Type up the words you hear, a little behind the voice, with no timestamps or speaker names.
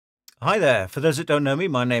Hi there. For those that don't know me,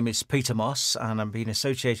 my name is Peter Moss, and I've been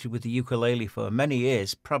associated with the ukulele for many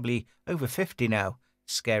years, probably over 50 now.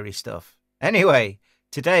 Scary stuff. Anyway,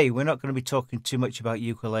 today we're not going to be talking too much about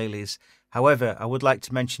ukuleles. However, I would like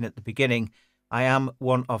to mention at the beginning, I am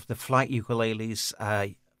one of the Flight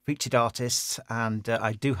Ukuleles featured artists, and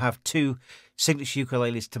I do have two signature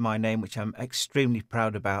ukuleles to my name, which I'm extremely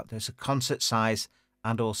proud about. There's a concert size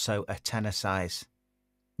and also a tenor size.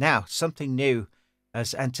 Now, something new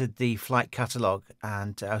has entered the Flight catalogue,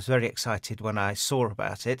 and I was very excited when I saw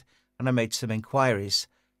about it, and I made some inquiries.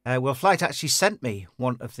 Well, Flight actually sent me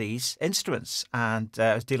one of these instruments, and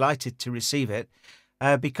I was delighted to receive it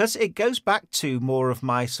because it goes back to more of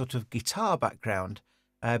my sort of guitar background,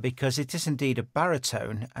 because it is indeed a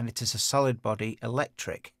baritone, and it is a solid body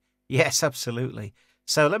electric. Yes, absolutely.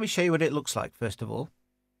 So let me show you what it looks like, first of all.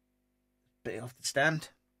 Bit off the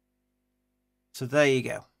stand. So there you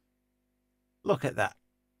go. Look at that.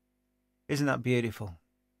 Isn't that beautiful?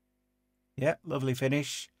 Yeah, lovely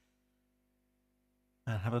finish.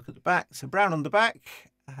 And have a look at the back. So brown on the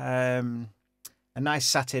back, a nice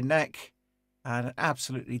satin neck, and an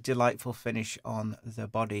absolutely delightful finish on the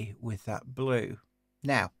body with that blue.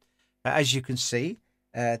 Now, as you can see,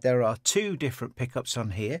 there are two different pickups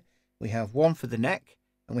on here. We have one for the neck,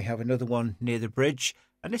 and we have another one near the bridge.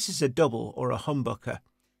 And this is a double or a humbucker.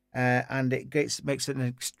 And it makes an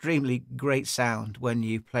extremely great sound when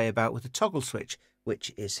you play about with the toggle switch,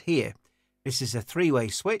 which is here. This is a three-way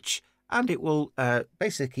switch, and it will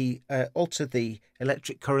basically alter the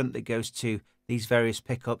electric current that goes to these various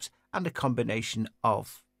pickups and a combination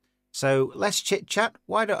of. So let's chit-chat.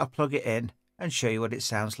 Why don't I plug it in and show you what it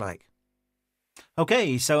sounds like?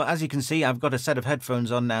 Okay, so as you can see, I've got a set of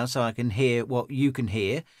headphones on now so I can hear what you can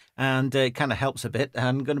hear, and it kind of helps a bit.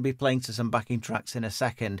 I'm going to be playing to some backing tracks in a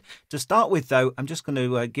second. To start with, though, I'm just going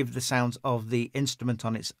to give the sounds of the instrument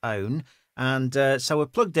on its own. And so we're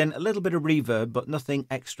plugged in a little bit of reverb, but nothing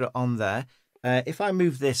extra on there. If I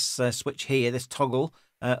move this switch here, this toggle,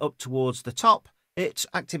 up towards the top, it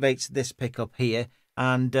activates this pickup here,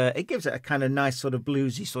 and it gives it a kind of nice sort of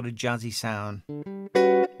bluesy, sort of jazzy sound.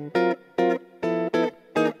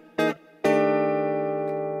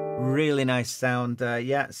 Really nice sound,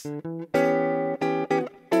 yes.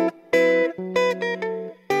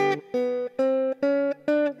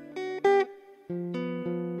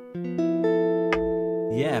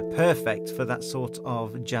 Yeah, perfect for that sort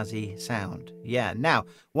of jazzy sound. Yeah, now,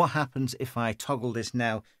 what happens if I toggle this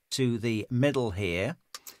now to the middle here?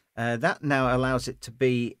 That now allows it to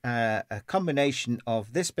be a combination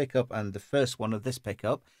of this pickup and the first one of this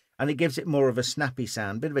pickup, and it gives it more of a snappy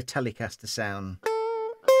sound, bit of a Telecaster sound.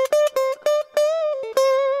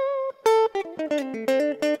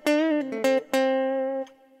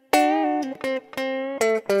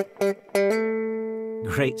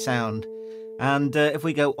 Great sound. And if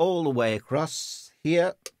we go all the way across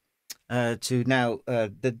here to now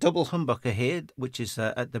the double humbucker here, which is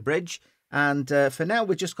at the bridge. And for now,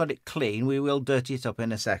 we've just got it clean. We will dirty it up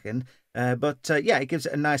in a second. But yeah, it gives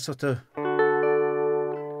it a nice sort of...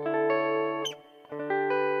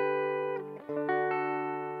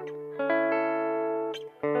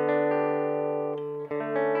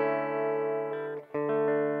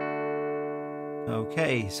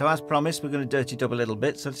 Okay, so as promised, we're going to dirty it up a little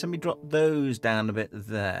bit. So let me drop those down a bit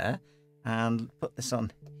there and put this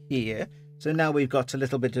on here. So now we've got a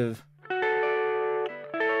little bit of...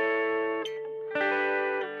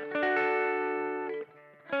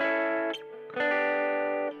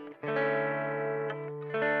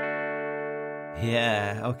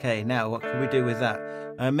 Yeah, okay, now what can we do with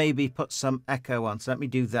that? Maybe put some echo on. So let me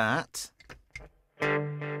do that.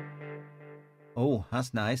 Oh,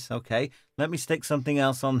 that's nice. Okay, let me stick something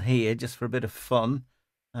else on here just for a bit of fun.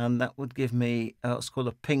 And that would give me what's called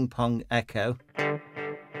a ping pong echo.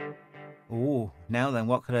 Oh, now then,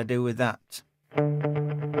 what could I do with that?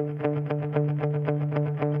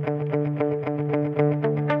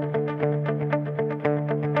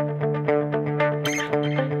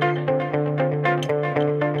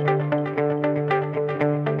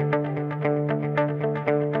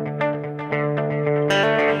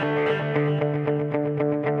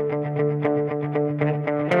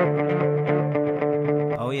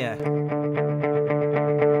 Oh, yeah.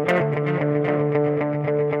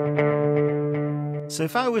 So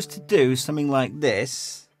if I was to do something like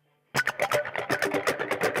this,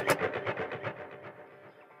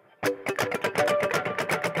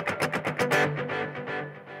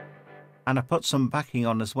 and I put some backing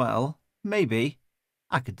on as well, maybe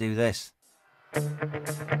I could do this.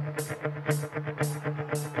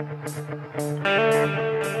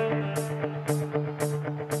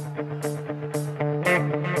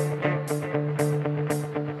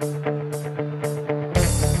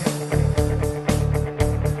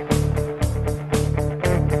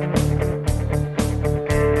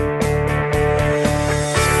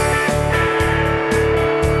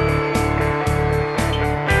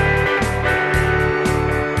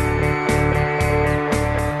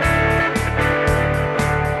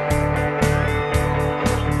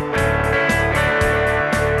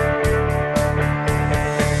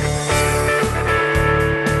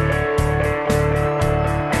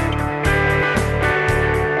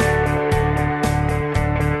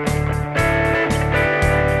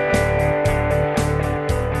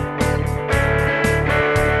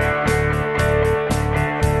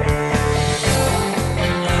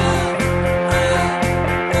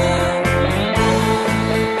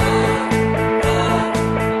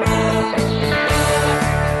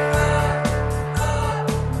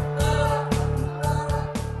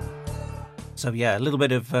 So yeah, a little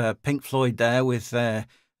bit of Pink Floyd there with a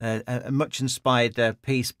much inspired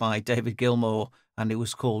piece by David Gilmour, and it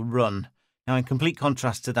was called Run. Now, in complete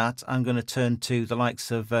contrast to that, I'm going to turn to the likes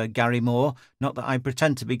of Gary Moore. Not that I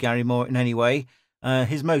pretend to be Gary Moore in any way.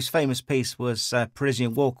 His most famous piece was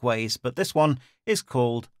Parisian Walkways, but this one is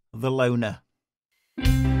called The Loner.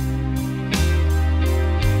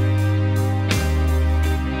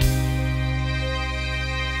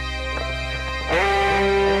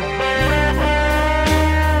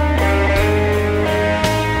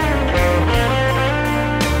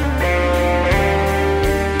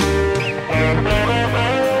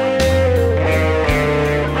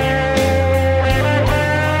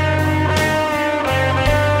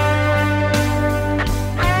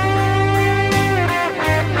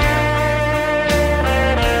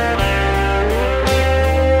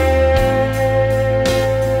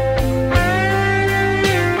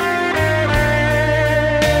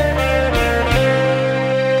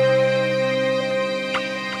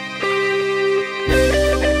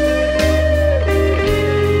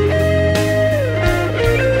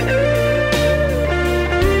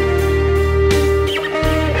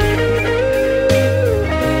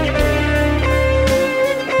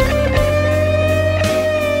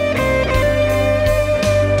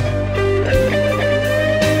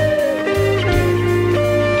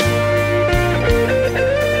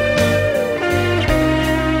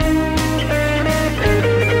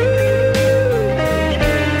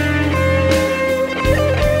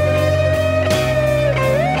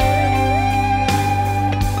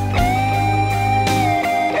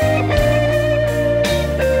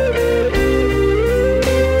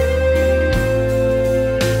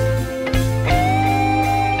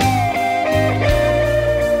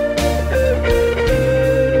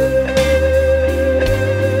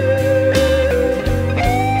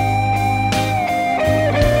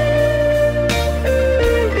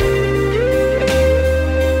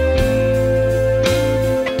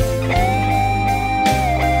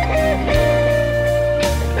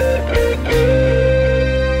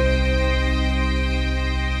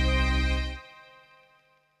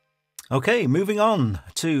 Okay, moving on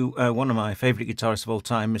to one of my favourite guitarists of all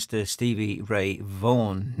time, Mr. Stevie Ray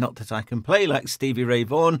Vaughan. Not that I can play like Stevie Ray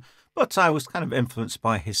Vaughan, but I was kind of influenced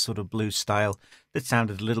by his sort of blues style that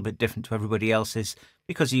sounded a little bit different to everybody else's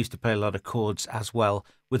because he used to play a lot of chords as well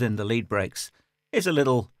within the lead breaks. Here's a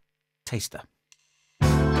little taster.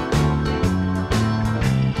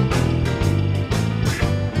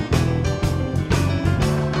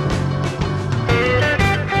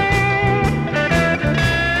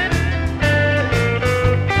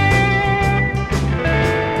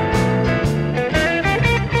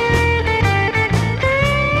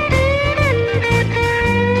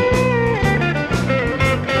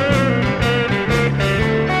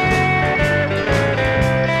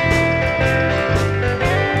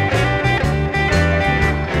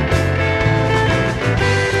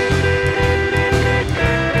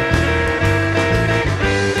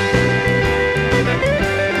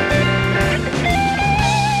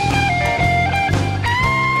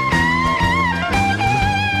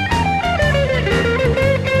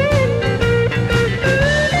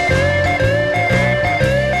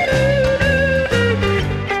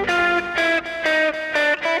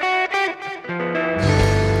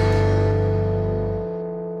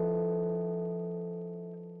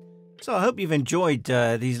 So I hope you've enjoyed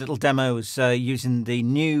these little demos using the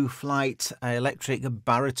new Flight electric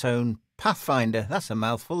baritone Pathfinder. That's a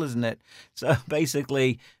mouthful, isn't it? So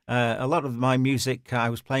basically, a lot of my music I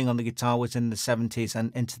was playing on the guitar was in the 70s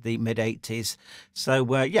and into the mid-80s.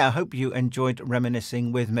 So yeah, I hope you enjoyed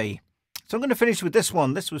reminiscing with me. So I'm going to finish with this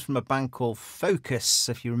one. This was from a band called Focus,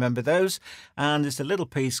 if you remember those. And it's a little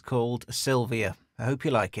piece called Sylvia. I hope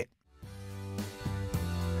you like it.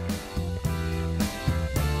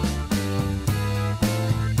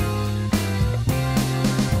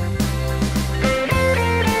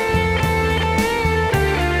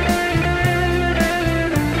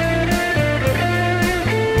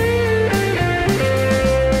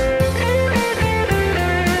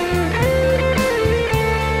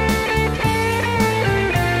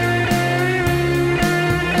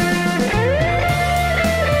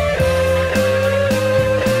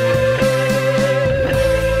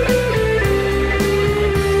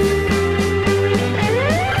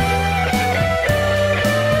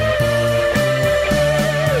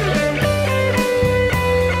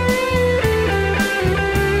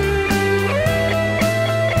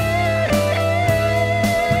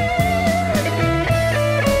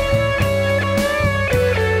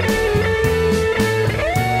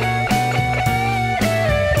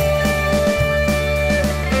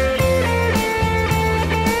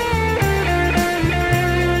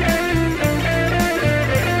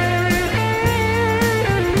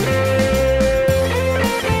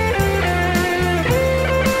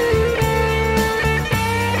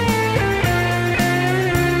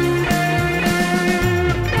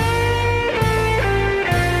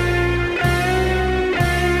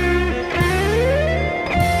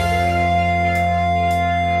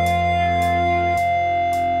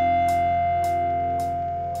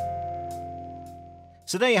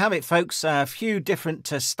 So there you have it, folks. A few different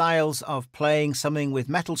styles of playing, something with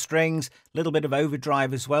metal strings, a little bit of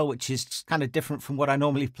overdrive as well, which is kind of different from what I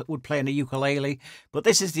normally would play on a ukulele. But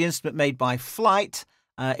this is the instrument made by Flight.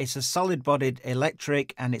 It's a solid-bodied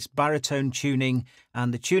electric, and it's baritone tuning,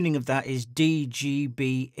 and the tuning of that is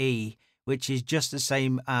DGBE, which is just the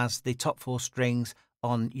same as the top 4 strings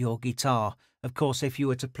on your guitar. Of course, if you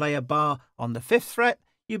were to play a bar on the 5th fret,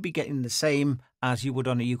 you'd be getting the same as you would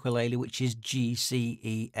on a ukulele, which is G, C,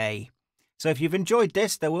 E, A. So if you've enjoyed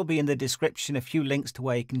this, there will be in the description a few links to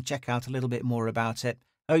where you can check out a little bit more about it.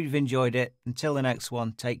 Hope you've enjoyed it. Until the next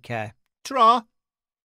one, take care. Ta-ra!